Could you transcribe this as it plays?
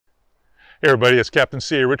Hey everybody, it's Captain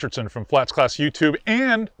C.A. Richardson from Flats Class YouTube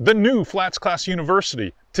and the new Flats Class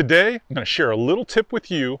University. Today, I'm going to share a little tip with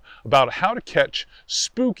you about how to catch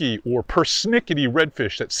spooky or persnickety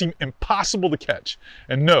redfish that seem impossible to catch.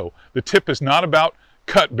 And no, the tip is not about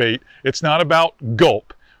cut bait. It's not about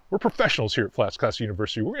gulp. We're professionals here at Flats Class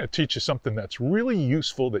University. We're going to teach you something that's really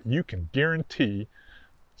useful that you can guarantee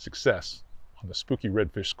success on the spooky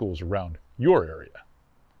redfish schools around your area.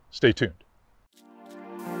 Stay tuned.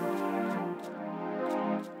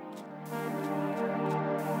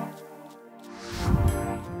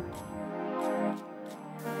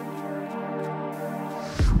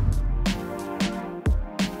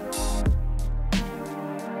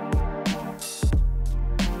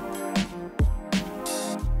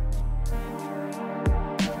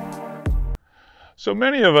 So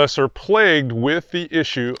many of us are plagued with the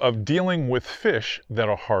issue of dealing with fish that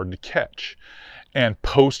are hard to catch. And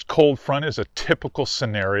post-cold front is a typical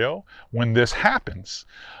scenario when this happens.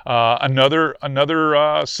 Another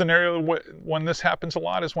scenario when this happens a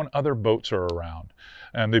lot is when other boats are around.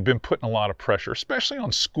 And they've been putting a lot of pressure, especially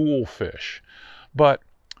on school fish. But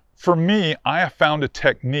for me, I have found a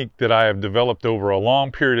technique that I have developed over a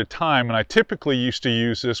long period of time, and I typically used to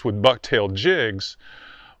use this with bucktail jigs.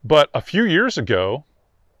 But a few years ago,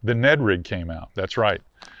 the Ned Rig came out. That's right.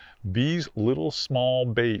 These little small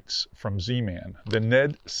baits from Z-Man, the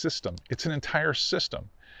Ned system, it's an entire system.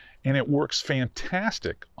 And it works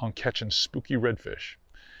fantastic on catching spooky redfish.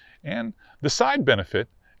 And the side benefit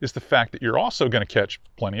is the fact that you're also going to catch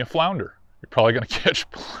plenty of flounder. You're probably going to catch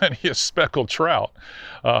plenty of speckled trout.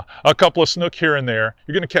 A couple of snook here and there.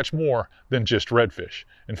 You're going to catch more than just redfish.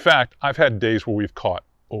 In fact, I've had days where we've caught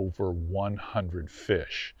over 100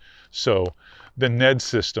 fish. So the Ned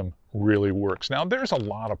system really works. Now there's a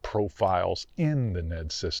lot of profiles in the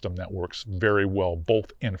Ned system that works very well,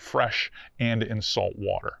 both in fresh and in salt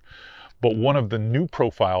water. But one of the new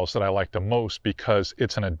profiles that I like the most, because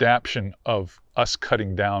it's an adaptation of us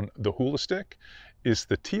cutting down the hula stick, is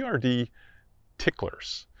the TRD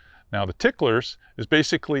ticklers. Now the ticklers is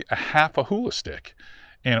basically a half a hula stick,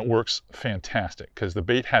 and it works fantastic because the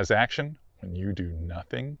bait has action when you do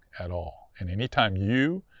nothing at all. And anytime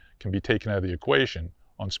you can be taken out of the equation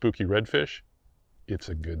on spooky redfish, it's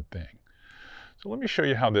a good thing. So let me show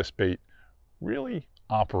you how this bait really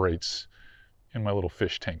operates in my little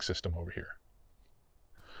fish tank system over here.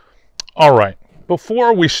 All right,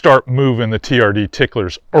 before we start moving the TRD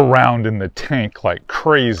ticklers around in the tank like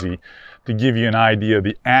crazy to give you an idea of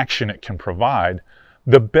the action it can provide,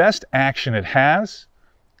 the best action it has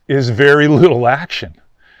is very little action.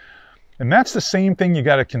 And that's the same thing you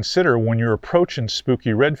got to consider when you're approaching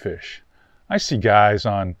spooky redfish. I see guys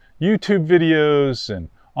on YouTube videos and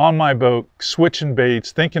on my boat switching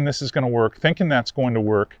baits, thinking this is going to work, thinking that's going to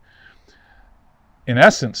work. In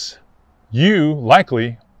essence, you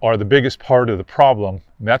likely are the biggest part of the problem.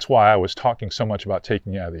 That's why I was talking so much about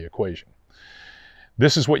taking you out of the equation.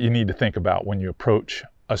 This is what you need to think about when you approach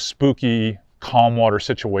a spooky, calm water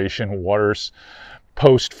situation, water's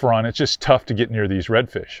post front. It's just tough to get near these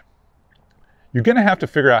redfish. You're going to have to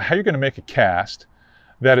figure out how you're going to make a cast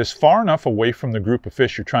that is far enough away from the group of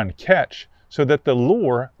fish you're trying to catch so that the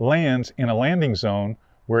lure lands in a landing zone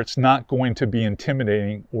where it's not going to be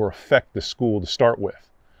intimidating or affect the school to start with.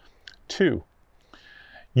 2,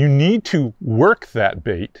 you need to work that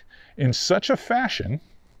bait in such a fashion,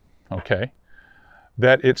 okay,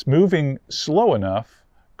 that it's moving slow enough,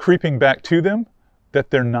 creeping back to them, that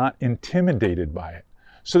they're not intimidated by it.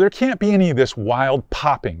 So there can't be any of this wild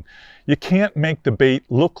popping. You can't make the bait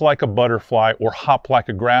look like a butterfly or hop like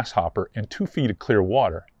a grasshopper in 2 feet of clear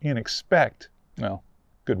water and expect, well,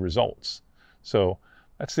 good results. So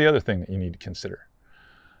that's the other thing that you need to consider.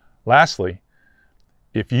 Lastly,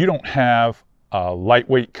 if you don't have a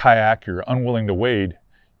lightweight kayak, you're unwilling to wade,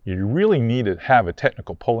 you really need to have a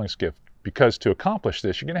technical poling skiff, because to accomplish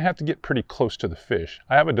this, you're going to have to get pretty close to the fish.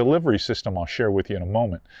 I have a delivery system I'll share with you in a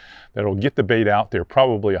moment that will get the bait out there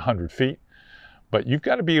probably 100 feet. But you've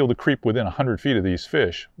got to be able to creep within 100 feet of these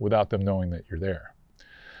fish without them knowing that you're there.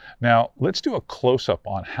 Now, let's do a close-up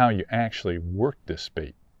on how you actually work this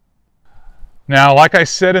bait. Now, like I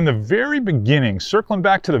said in the very beginning, circling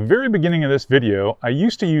back to the very beginning of this video, I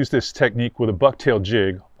used to use this technique with a bucktail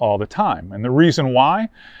jig all the time. And the reason why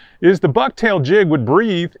is the bucktail jig would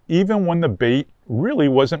breathe even when the bait really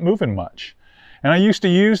wasn't moving much. And I used to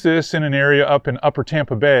use this in an area up in Upper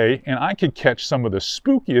Tampa Bay, and I could catch some of the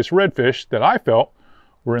spookiest redfish that I felt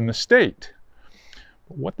were in the state.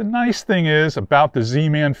 But what the nice thing is about the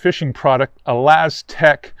Z-Man fishing product,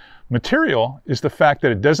 ElasTech material, is the fact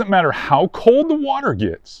that it doesn't matter how cold the water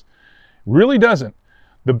gets. It really doesn't.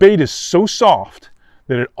 The bait is so soft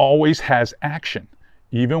that it always has action,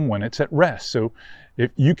 even when it's at rest. So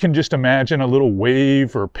if you can just imagine a little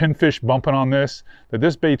wave or pinfish bumping on this, that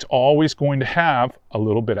this bait's always going to have a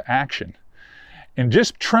little bit of action. And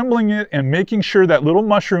just trembling it and making sure that little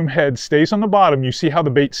mushroom head stays on the bottom, you see how the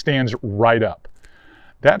bait stands right up.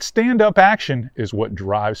 That stand-up action is what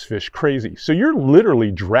drives fish crazy. So you're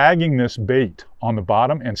literally dragging this bait on the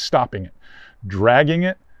bottom and stopping it, dragging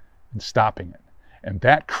it and stopping it. And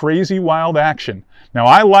that crazy wild action. Now,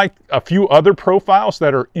 I like a few other profiles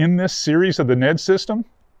that are in this series of the Ned system,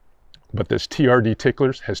 but this TRD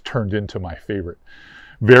Ticklers has turned into my favorite.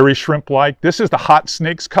 Very shrimp-like. This is the Hot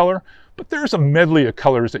Snakes color, but there's a medley of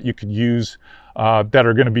colors that you could use that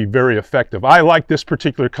are going to be very effective. I like this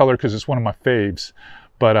particular color because it's one of my faves.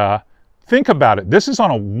 But think about it. This is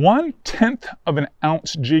on a 1/10 of an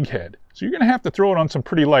ounce jig head. So you're going to have to throw it on some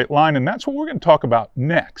pretty light line, and that's what we're going to talk about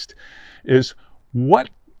next, is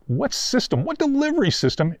what system, what delivery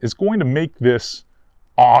system is going to make this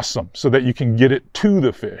awesome so that you can get it to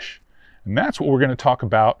the fish. And that's what we're going to talk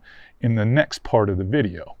about in the next part of the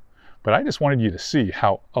video. But I just wanted you to see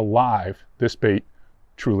how alive this bait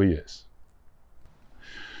truly is.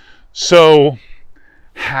 So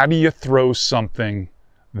how do you throw something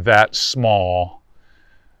that small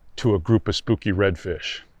to a group of spooky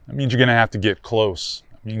redfish? That means you're going to have to get close.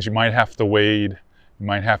 That means you might have to wade. You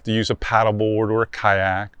might have to use a paddleboard or a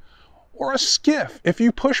kayak or a skiff. If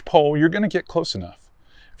you push pole, you're going to get close enough.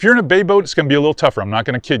 If you're in a bay boat, it's going to be a little tougher. I'm not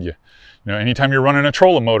going to kid you. You know, anytime you're running a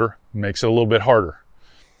trolling motor, it makes it a little bit harder.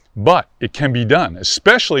 But it can be done,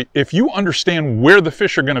 especially if you understand where the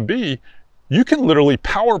fish are going to be. You can literally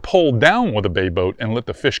power pole down with a bay boat and let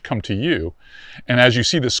the fish come to you. And as you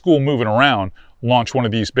see the school moving around, launch one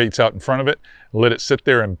of these baits out in front of it, let it sit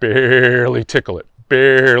there and barely tickle it,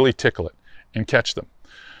 and catch them.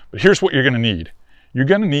 But here's what you're going to need. You're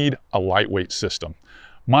going to need a lightweight system.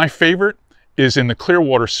 My favorite is in the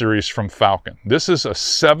Clearwater series from Falcon. This is a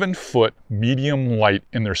 7-foot medium light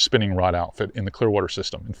in their spinning rod outfit in the Clearwater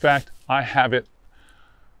system. In fact, I have it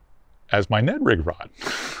as my Ned Rig rod.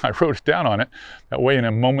 I wrote it down on it. That way in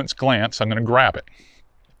a moment's glance, I'm going to grab it.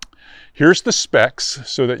 Here's the specs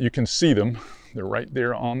so that you can see them. They're right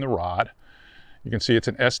there on the rod. You can see it's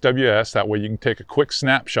an SWS. That way you can take a quick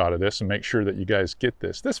snapshot of this and make sure that you guys get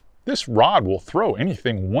this. This rod will throw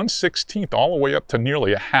anything 1/16 all the way up to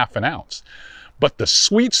nearly a ½ an ounce. But the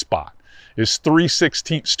sweet spot is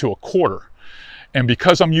 3/16 to a quarter. And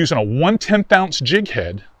because I'm using a 1/10 ounce jig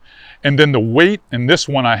head, and then the weight, in this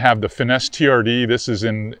one I have the Finesse TRD. This is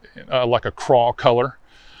in like a craw color.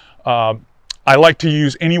 I like to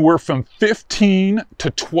use anywhere from 15 to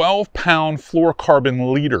 12 pound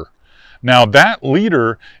fluorocarbon leader. Now that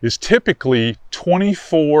leader is typically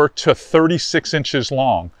 24 to 36 inches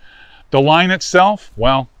long. The line itself,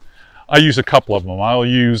 well, I use a couple of them. I'll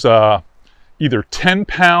use either 10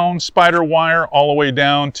 pound spider wire all the way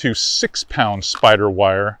down to 6 pound spider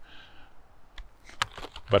wire.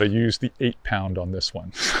 But I use the 8 pound on this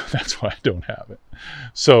one. That's why I don't have it.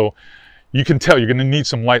 So you can tell you're going to need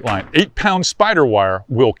some light line. 8 pound spider wire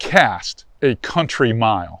will cast a country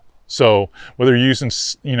mile. So whether you're using,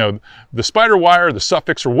 you know, the spider wire, the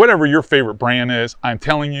Suffix, or whatever your favorite brand is, I'm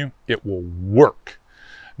telling you, it will work.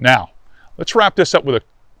 Now, let's wrap this up with a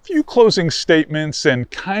few closing statements and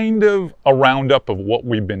kind of a roundup of what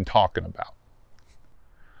we've been talking about.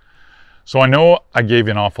 So I know I gave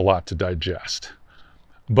you an awful lot to digest.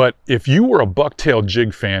 But if you were a bucktail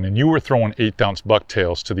jig fan and you were throwing 1/8 ounce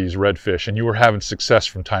bucktails to these redfish and you were having success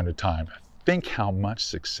from time to time, think how much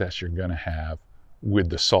success you're going to have with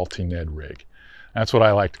the Salty Ned Rig. That's what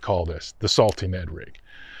I like to call this, the Salty Ned Rig.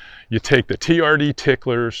 You take the TRD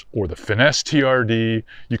Ticklers or the Finesse TRD,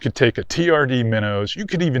 you could take a TRD Minnows, you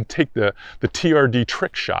could even take the TRD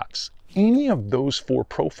Trick Shots. Any of those 4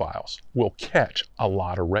 profiles will catch a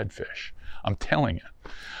lot of redfish. I'm telling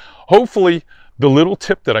you. Hopefully, the little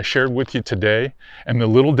tip that I shared with you today and the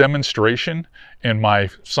little demonstration in my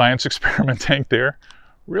science experiment tank there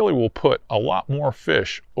really will put a lot more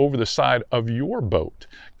fish over the side of your boat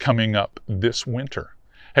coming up this winter.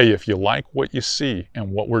 Hey, if you like what you see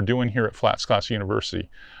and what we're doing here at Flats Class University,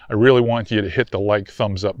 I really want you to hit the like,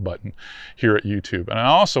 thumbs up button here at YouTube. And I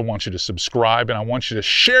also want you to subscribe, and I want you to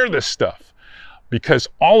share this stuff, because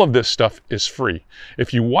all of this stuff is free.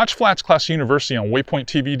 If you watch Flats Class University on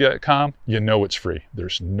waypointtv.com, you know it's free.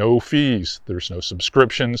 There's no fees, there's no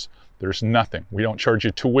subscriptions, there's nothing. We don't charge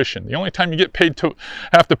you tuition. The only time you get paid to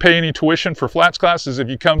have to pay any tuition for Flats Class is if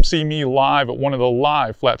you come see me live at one of the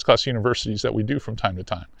live Flats Class Universities that we do from time to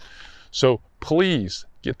time. So please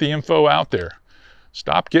get the info out there.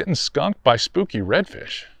 Stop getting skunked by spooky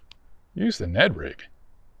redfish. Use the Ned Rig.